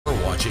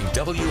watching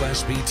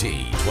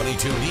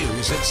WSBT-22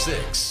 News at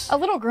 6. A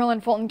little girl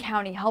in Fulton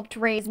County helped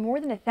raise more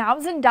than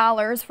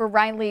 $1,000 for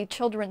Riley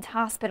Children's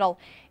Hospital,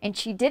 and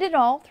she did it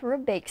all through a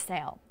bake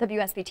sale.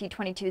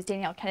 WSBT-22's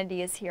Danielle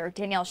Kennedy is here.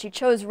 Danielle, she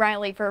chose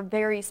Riley for a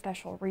very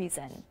special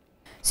reason.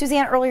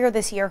 Suzanne, earlier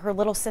this year, her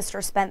little sister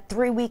spent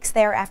 3 weeks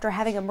there after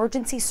having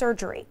emergency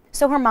surgery.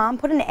 So her mom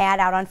put an ad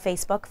out on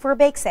Facebook for a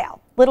bake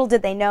sale. Little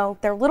did they know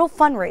their little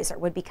fundraiser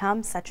would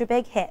become such a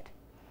big hit.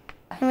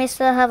 And we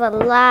still have a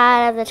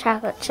lot of the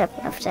chocolate chip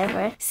left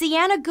over.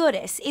 Sienna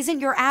Goodis isn't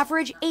your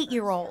average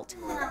 8-year-old.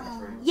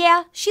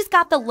 Yeah, she's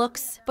got the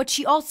looks, but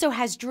she also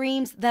has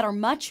dreams that are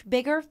much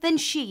bigger than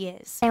she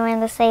is. I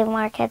wanted to save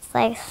more kids'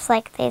 lives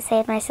like they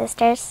saved my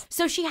sister's.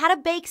 So she had a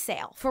bake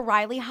sale for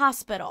Riley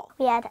Hospital.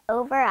 We had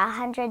over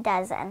 100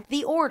 dozen.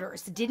 The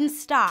orders didn't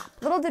stop.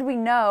 Little did we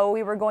know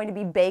we were going to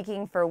be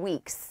baking for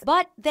weeks.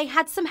 But they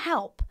had some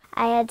help.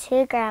 I had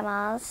 2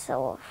 grandmas.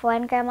 So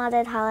one grandma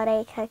did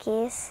holiday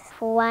cookies,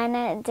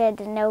 one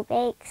did no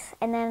bakes,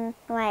 and then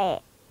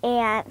my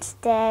aunt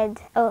did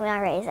oatmeal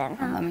raisin.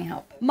 Let me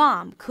help.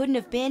 Mom couldn't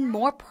have been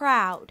more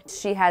proud.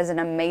 She has an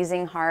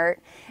amazing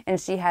heart,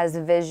 and she has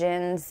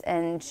visions,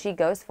 and she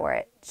goes for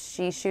it.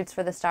 She shoots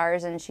for the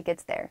stars, and she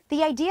gets there.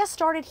 The idea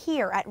started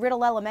here at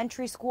Riddle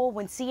Elementary School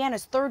when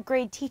Sienna's 3rd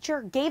grade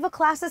teacher gave a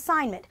class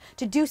assignment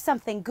to do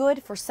something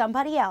good for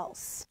somebody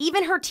else.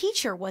 Even her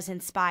teacher was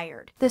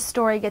inspired. This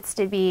story gets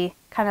to be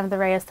kind of the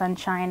ray of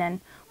sunshine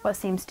and what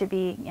seems to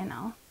be,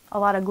 a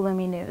lot of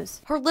gloomy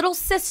news. Her little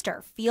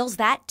sister feels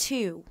that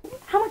too.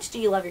 How much do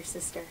you love your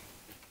sister?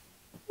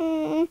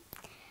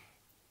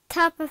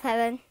 Top of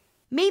heaven.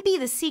 Maybe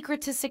the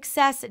secret to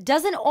success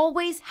doesn't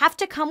always have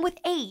to come with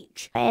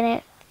age. And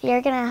if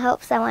you're going to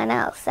help someone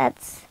else,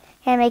 that's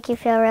going to make you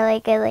feel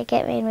really good like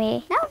it made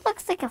me. Now it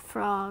looks like a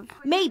frog.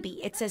 Maybe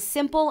it's as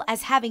simple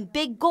as having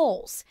big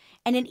goals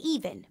and an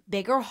even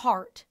bigger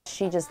heart.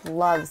 She just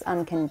loves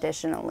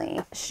unconditionally.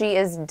 She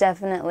is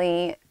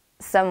definitely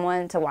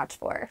someone to watch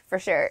for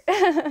sure.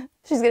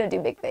 She's gonna do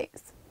big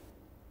things.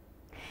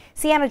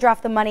 Sienna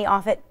dropped the money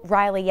off at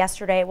Riley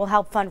yesterday. It will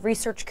help fund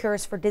research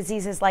cures for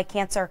diseases like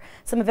cancer.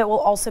 Some of it will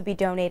also be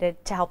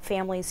donated to help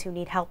families who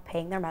need help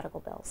paying their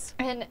medical bills.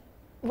 And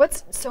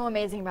what's so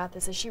amazing about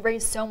this is she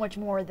raised so much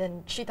more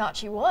than she thought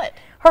she would.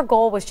 Her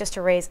goal was just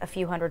to raise a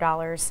few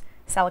 $100s,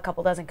 sell a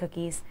couple dozen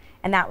cookies,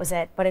 and that was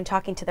it. But in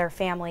talking to their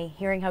family,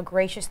 hearing how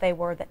gracious they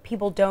were, that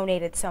people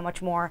donated so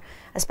much more,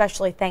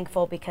 especially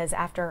thankful because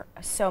after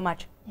so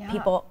much,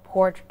 people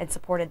poured and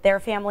supported their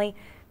family,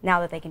 now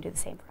that they can do the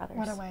same for others.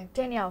 What a way.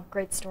 Danielle,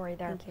 great story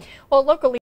there. Thank you. Well, locally.